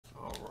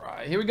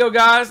right, here we go,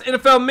 guys.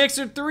 NFL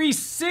Mixer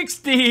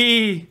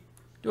 360.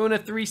 Doing a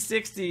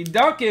 360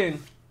 dunking.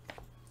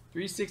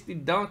 360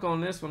 dunk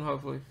on this one,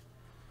 hopefully.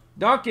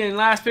 Duncan,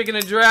 last pick in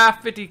the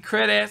draft. 50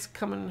 credits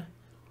coming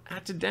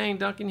at you. Dang,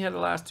 Duncan, you had the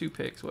last 2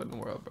 picks. What in the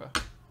world, bro?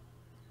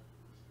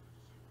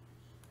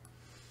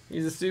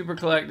 He's a super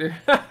collector.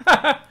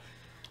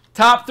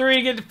 Top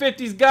 3 get the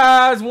 50s,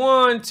 guys.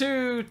 1,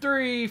 2,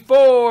 3,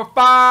 4,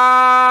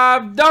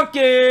 5.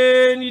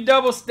 Duncan, you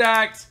double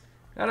stacked.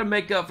 Gotta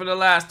make up for the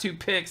last 2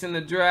 picks in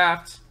the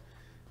draft.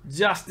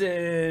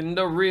 Justin,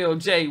 the real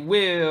J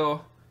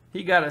Will.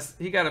 He got a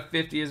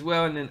 50 as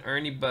well, and then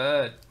Ernie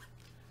Bud.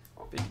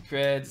 50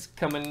 creds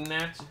coming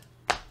at you.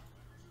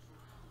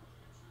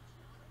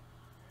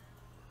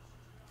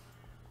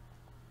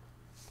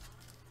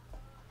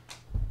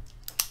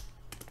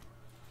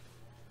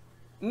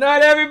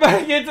 Not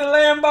everybody gets a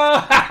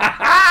Lambo.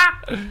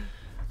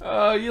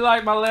 Oh, you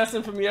like my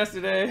lesson from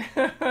yesterday.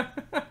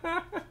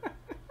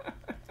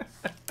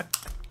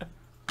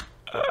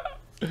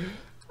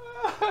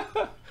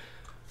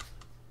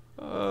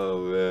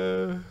 Oh,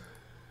 man.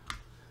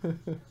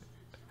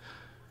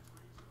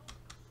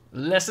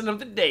 Lesson of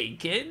the day,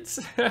 kids.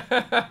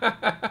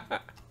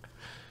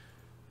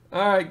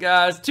 Alright,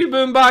 guys. 2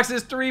 boom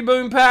boxes, 3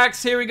 boom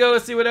packs. Here we go.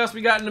 Let's see what else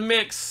we got in the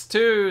mix.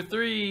 2,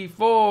 3,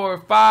 4,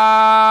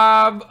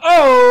 5.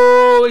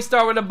 Oh, we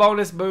start with a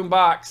bonus boom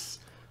box.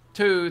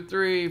 2,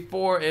 3,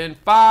 4, and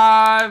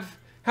 5.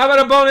 How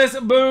about a bonus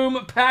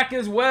boom pack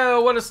as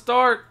well? What a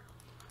start.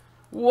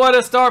 What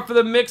a start for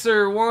the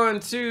mixer.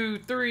 1, 2,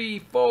 3,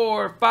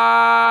 4,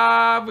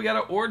 5. We got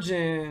our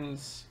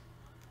Origins.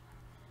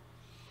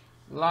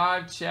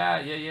 Live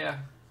chat. Yeah.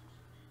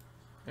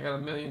 I got a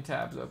million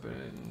tabs open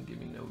and give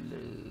me no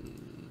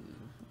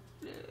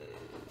love.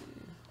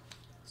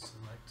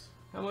 Select.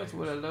 How much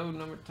would a low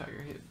number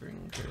tiger hit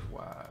bring credit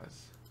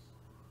wise?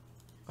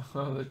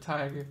 Oh, the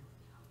tiger.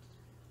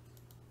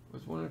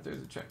 Was wondering if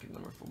there's a tracking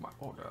number for my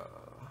order.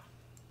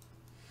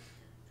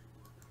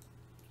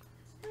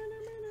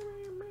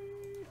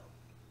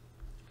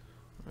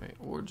 Alright,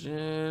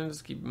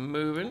 Origins, keep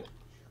moving.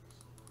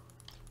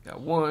 Got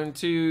 1,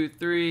 2,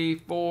 3,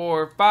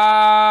 4,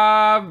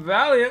 5.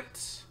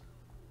 Valiant.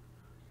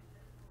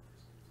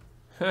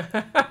 And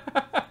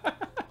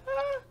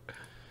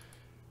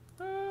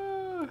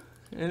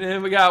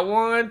then we got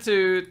 1,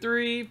 2,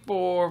 3,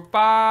 4,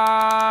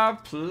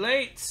 5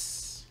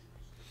 plates.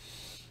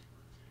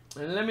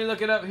 And let me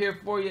look it up here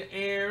for you,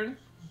 Aaron.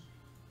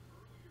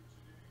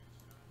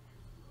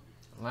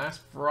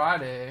 Last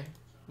Friday.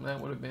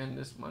 That would have been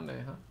this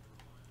Monday, huh?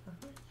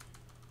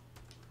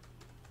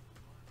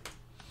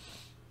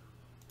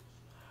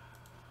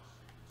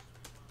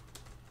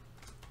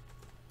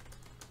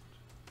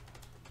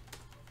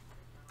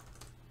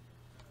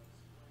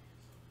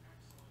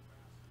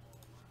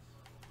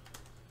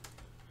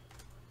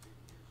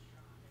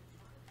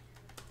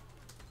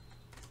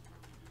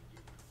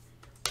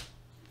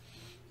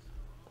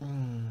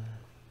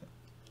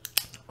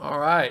 All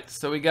right,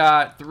 so we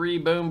got 3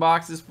 boom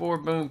boxes, 4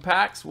 boom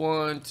packs.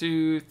 1,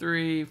 2,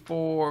 3,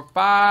 4,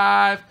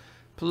 5.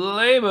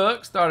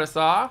 Playbook, start us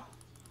off.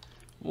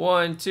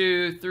 1,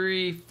 2,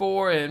 3,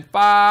 4, and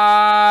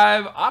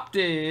 5.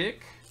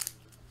 Optic.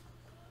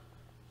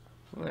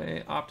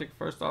 Play Optic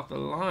first off the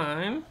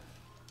line.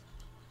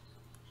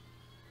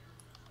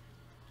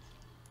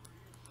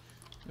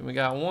 Then we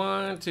got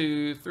 1,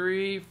 2,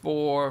 3,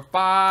 4,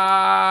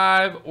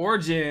 5.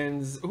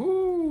 Origins.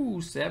 Ooh,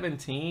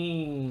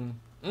 17.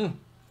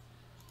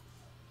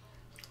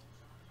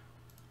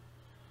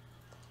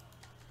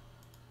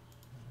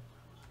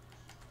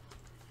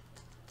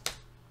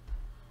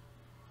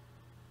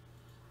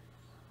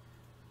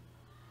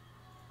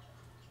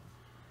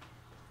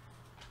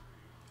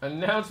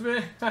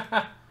 Announcement?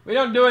 We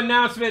don't do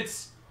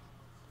announcements.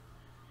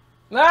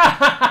 Did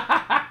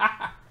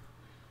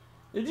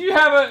you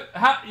have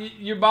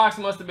your box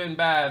must have been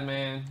bad,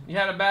 man. You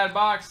had a bad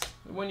box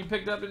when you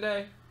picked up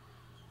today?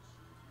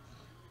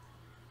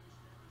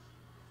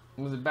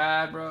 Was it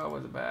bad, bro?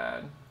 Was it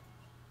bad?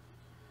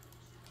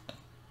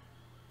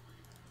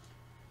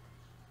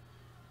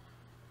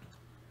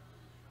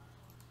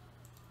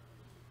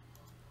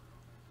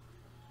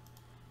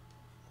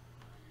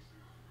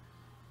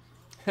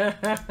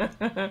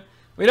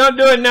 We don't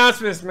do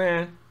announcements,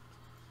 man.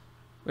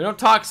 We don't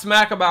talk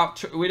smack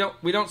about we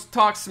don't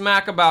talk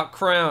smack about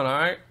Crown, all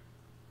right?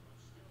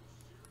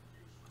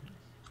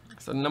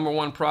 It's the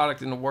 #1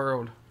 product in the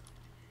world.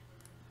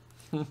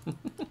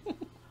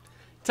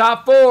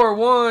 Top 4,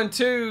 1,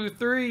 2,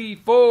 3,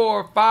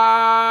 4,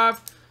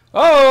 5.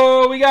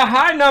 Oh, we got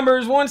high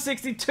numbers,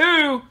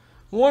 162,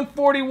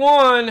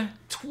 141,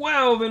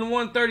 12, and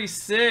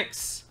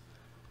 136.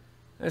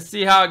 Let's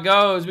see how it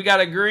goes. We got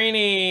a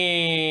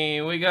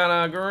greenie. We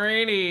got a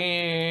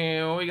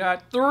greenie. We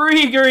got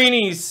 3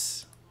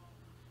 greenies.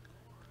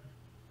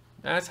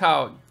 That's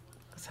how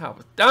it's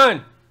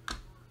done.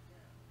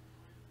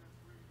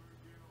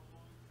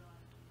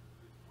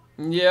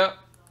 Yep.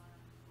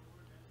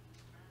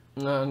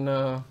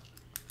 No.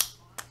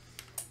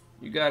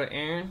 You got it,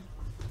 Aaron.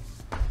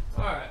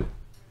 All right.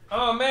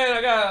 Oh man,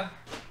 I got a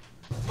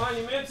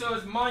Monumental.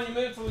 It's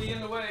monumentally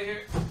in the way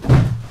here.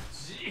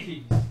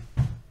 Jeez.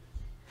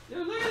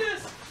 Dude, look at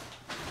this.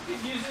 You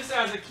could use this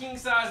as a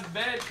king-size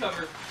bed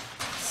cover.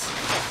 This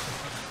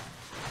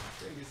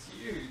thing is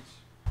huge.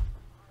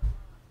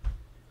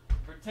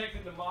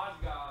 Protecting the Mod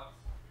Gobs.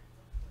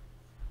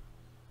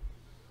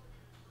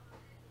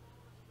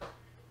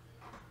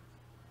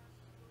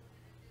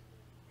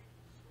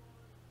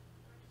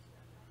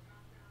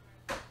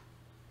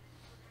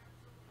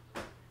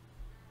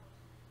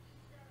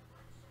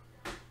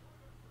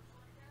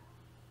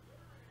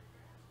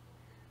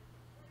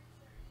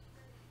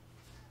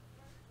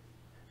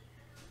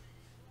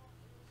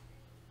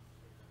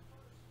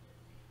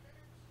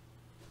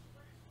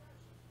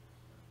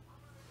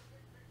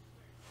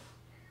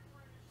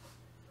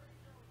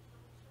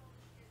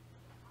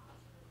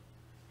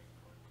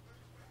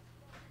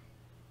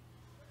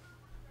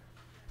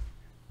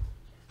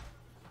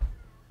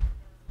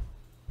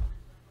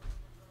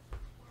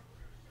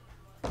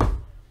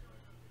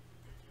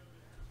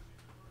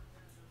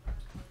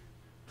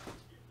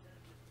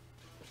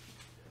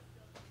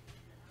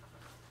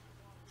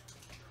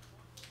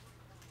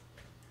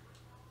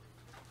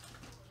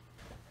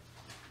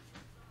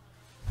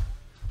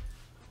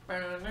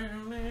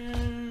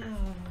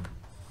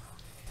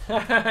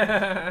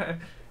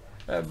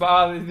 That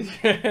bothered me.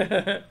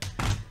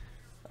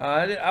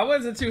 I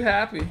wasn't too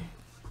happy.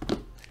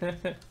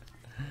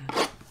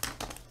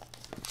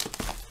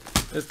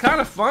 It's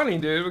kind of funny,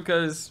 dude,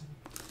 because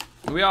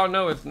we all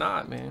know it's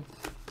not, man.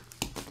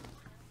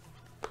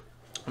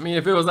 I mean,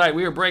 if it was like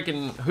we were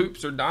breaking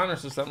hoops or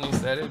donors or something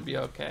instead, it'd be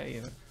okay,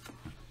 you know.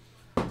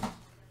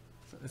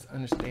 So it's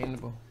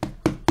understandable.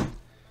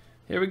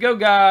 Here we go,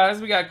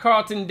 guys. We got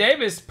Carlton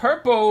Davis,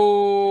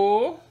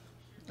 purple.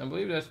 I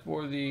believe that's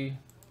for the...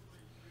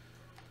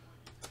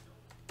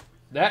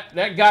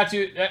 That got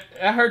you... That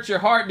hurt your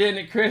heart,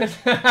 didn't it, Chris?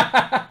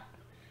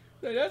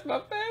 That's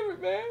my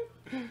favorite, man.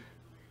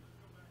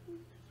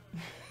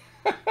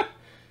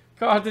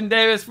 Carlton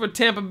Davis for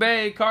Tampa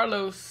Bay.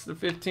 Carlos, the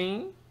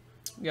 15.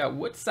 We got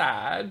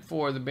Woodside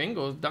for the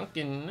Bengals.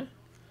 Duncan,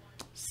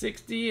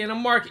 60. And a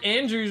Mark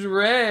Andrews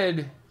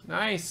red.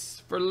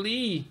 Nice. For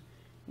Lee.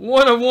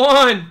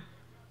 1-of-1.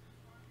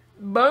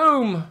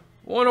 Boom.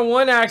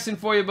 1-of-1 action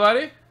for you,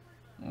 buddy.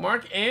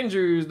 Mark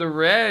Andrews, the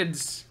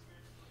Reds.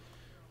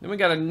 Then we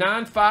got a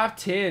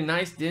 9-5-10.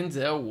 Nice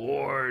Denzel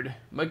Ward.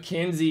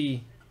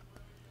 McKenzie.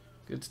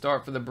 Good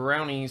start for the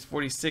Brownies.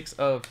 46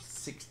 of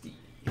 60.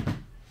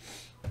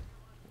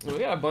 We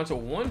got a bunch of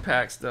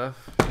one-pack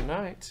stuff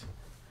tonight.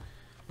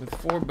 With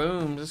 4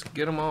 booms. Let's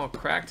get them all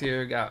cracked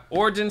here. Got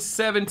Origins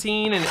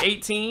 17 and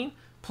 18.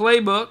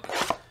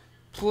 Playbook.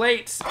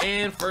 Plates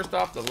and first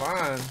off the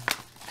line.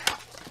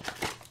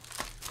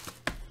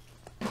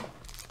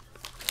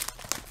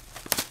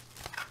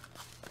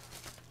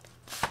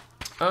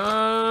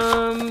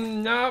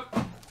 Nope.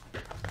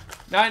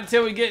 Not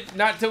until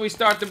we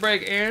start the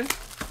break, Aaron.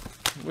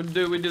 We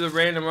do the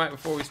random right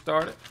before we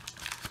start it.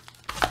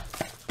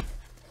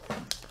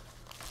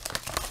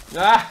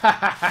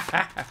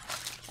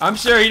 I'm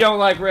sure you don't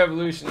like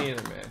Revolution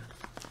either, man.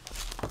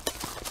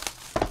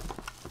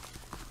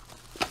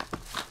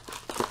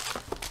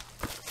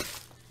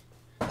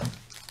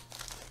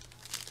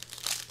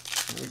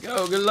 Here we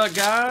go. Good luck,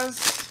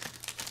 guys.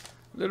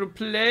 Little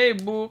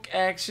playbook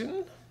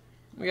action.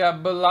 We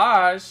got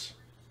Balaj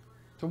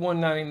to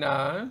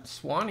 199.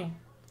 Swanee.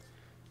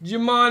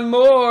 Jamon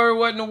Moore.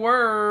 What in the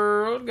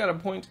world? Got a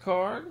points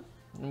card.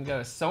 And we got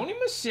a Sony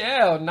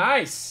Michel.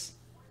 Nice.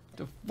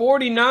 To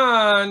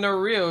 49. The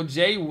real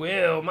J.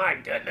 Will. My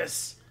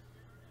goodness.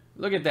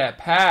 Look at that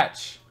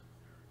patch.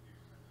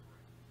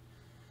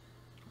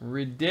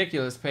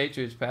 Ridiculous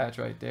Patriots patch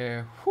right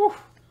there. Whew.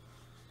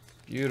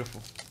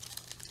 Beautiful.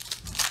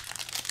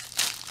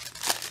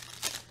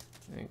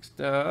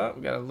 Next up,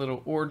 we got a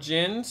little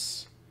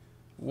Origins.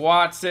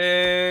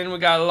 Watson. We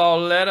got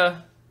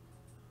Lauletta.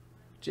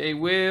 J.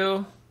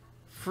 Will.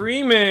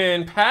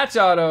 Freeman. Patch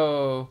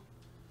auto.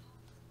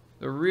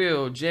 The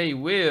real J.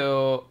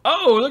 Will.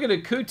 Oh, look at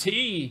the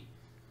Kuti.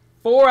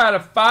 4 out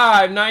of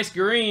 5. Nice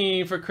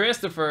green for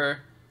Christopher.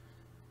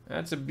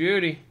 That's a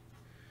beauty.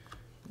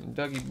 And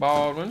Dougie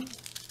Baldwin.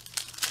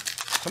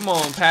 Come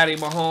on, Patty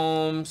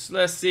Mahomes.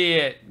 Let's see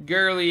it.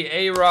 Gurley,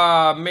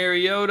 A-Rob,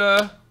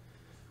 Mariota.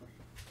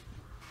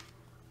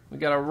 We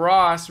got a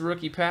Ross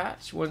rookie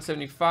patch,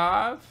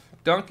 175.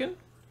 Duncan.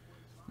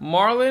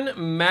 Marlon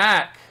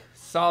Mack.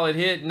 Solid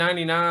hit,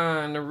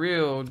 99. The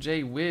real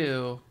J.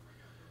 Will.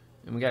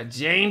 And we got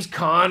James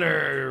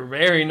Conner.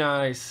 Very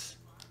nice.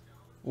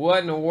 What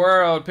in the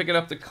world? Picking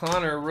up the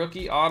Conner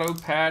rookie auto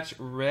patch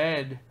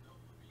red.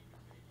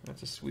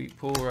 That's a sweet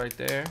pull right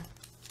there.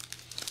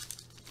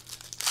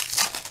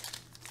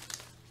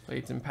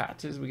 Plates and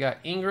patches. We got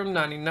Ingram,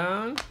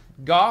 99.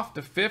 Goff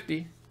to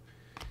 50.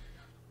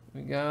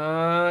 We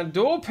got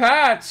dual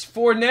patch.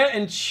 Fournette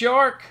and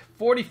Shark,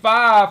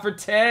 45 for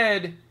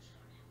Ted.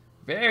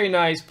 Very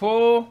nice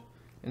pull.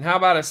 And how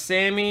about a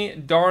Sammy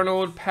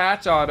Darnold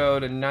patch auto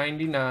to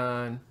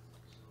 99?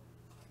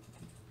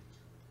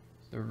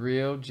 The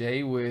real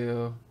J.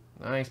 Will.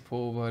 Nice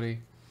pull, buddy.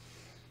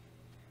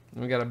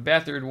 And we got a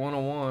Beathard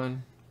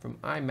 101 from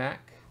iMac.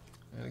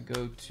 Gotta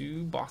go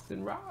to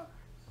Boston Rob.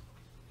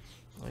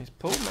 Nice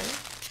pull, man.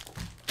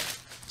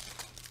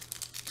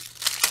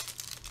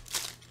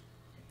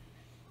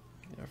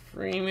 Got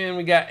Freeman.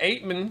 We got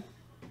Aitman.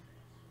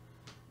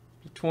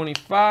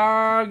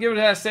 25. Give it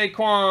to that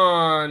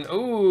Saquon.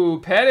 Ooh,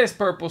 Pettis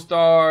purple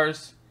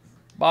stars.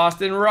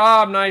 Boston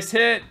Rob, nice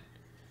hit.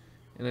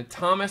 And a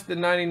Thomas to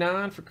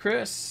 99 for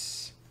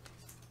Chris.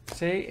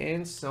 Say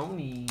and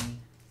Sony.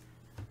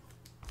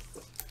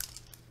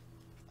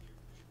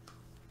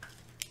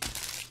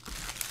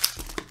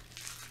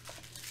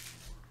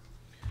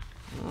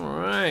 All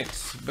right,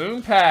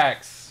 boom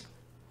packs.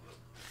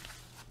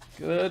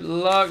 Good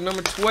luck,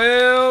 number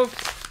 12.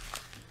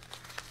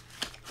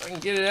 If I can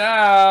get it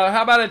out.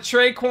 How about a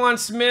Traquan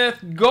Smith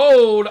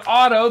gold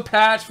auto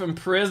patch from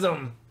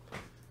Prism?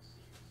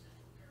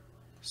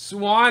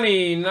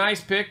 Swanee,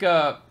 nice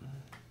pickup.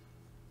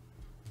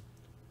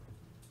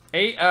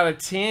 8 out of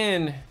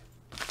 10.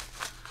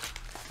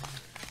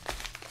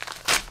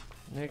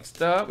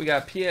 Next up, we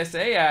got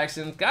PSA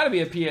action. Got to be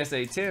a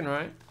PSA 10,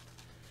 right?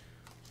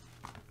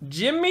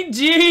 Jimmy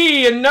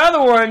G,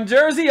 another one.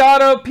 Jersey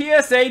auto,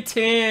 PSA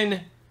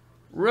 10.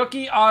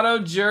 Rookie auto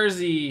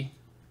jersey.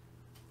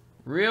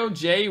 Real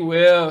J.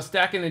 Will,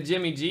 stacking the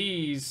Jimmy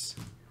G's.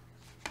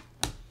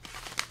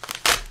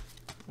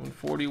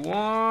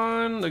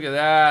 141. Look at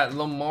that.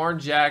 Lamar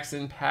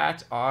Jackson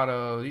patch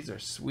auto. These are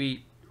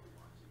sweet.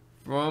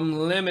 From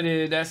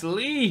Limited. That's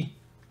Lee.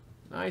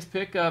 Nice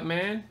pickup,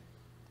 man.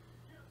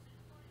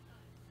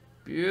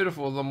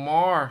 Beautiful.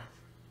 Lamar.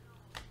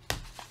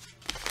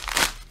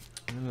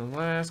 And the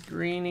last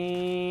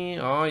greenie.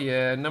 Oh,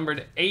 yeah.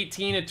 Numbered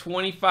 18 to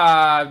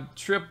 25.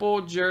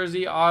 Triple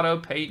jersey auto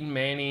Peyton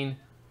Manning.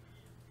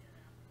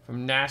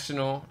 From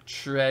National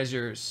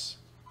Treasures.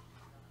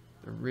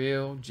 The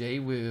real J.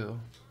 Will.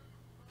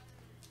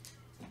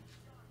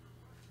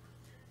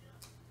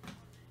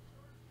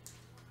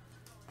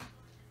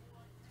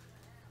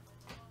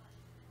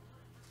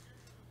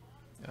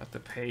 Got the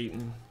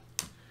Peyton.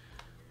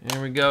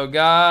 There we go,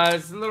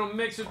 guys. A little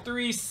Mixer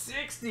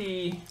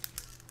 360.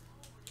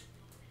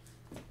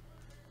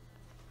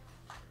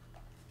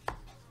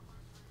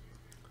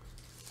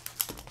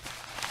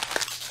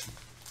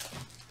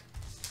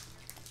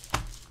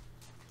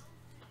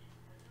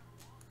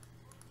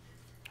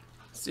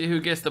 See who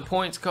gets the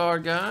points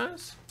card,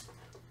 guys.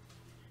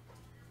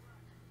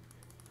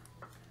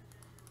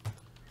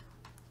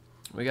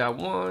 We got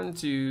 1,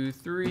 2,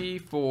 3,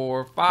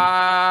 4,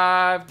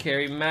 5.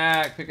 Kerry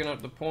Mack picking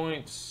up the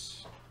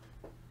points.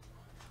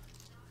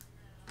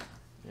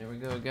 There we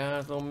go,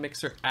 guys. Little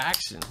Mixer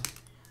action.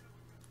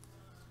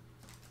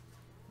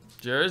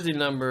 Jersey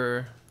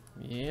number.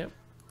 Yep.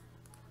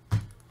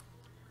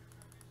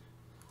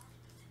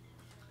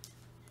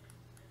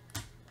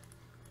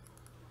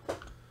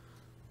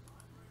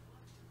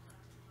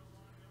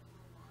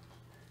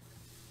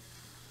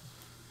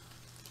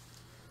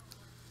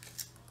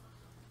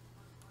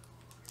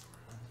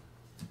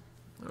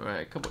 All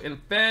right, a couple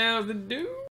NFLs to do.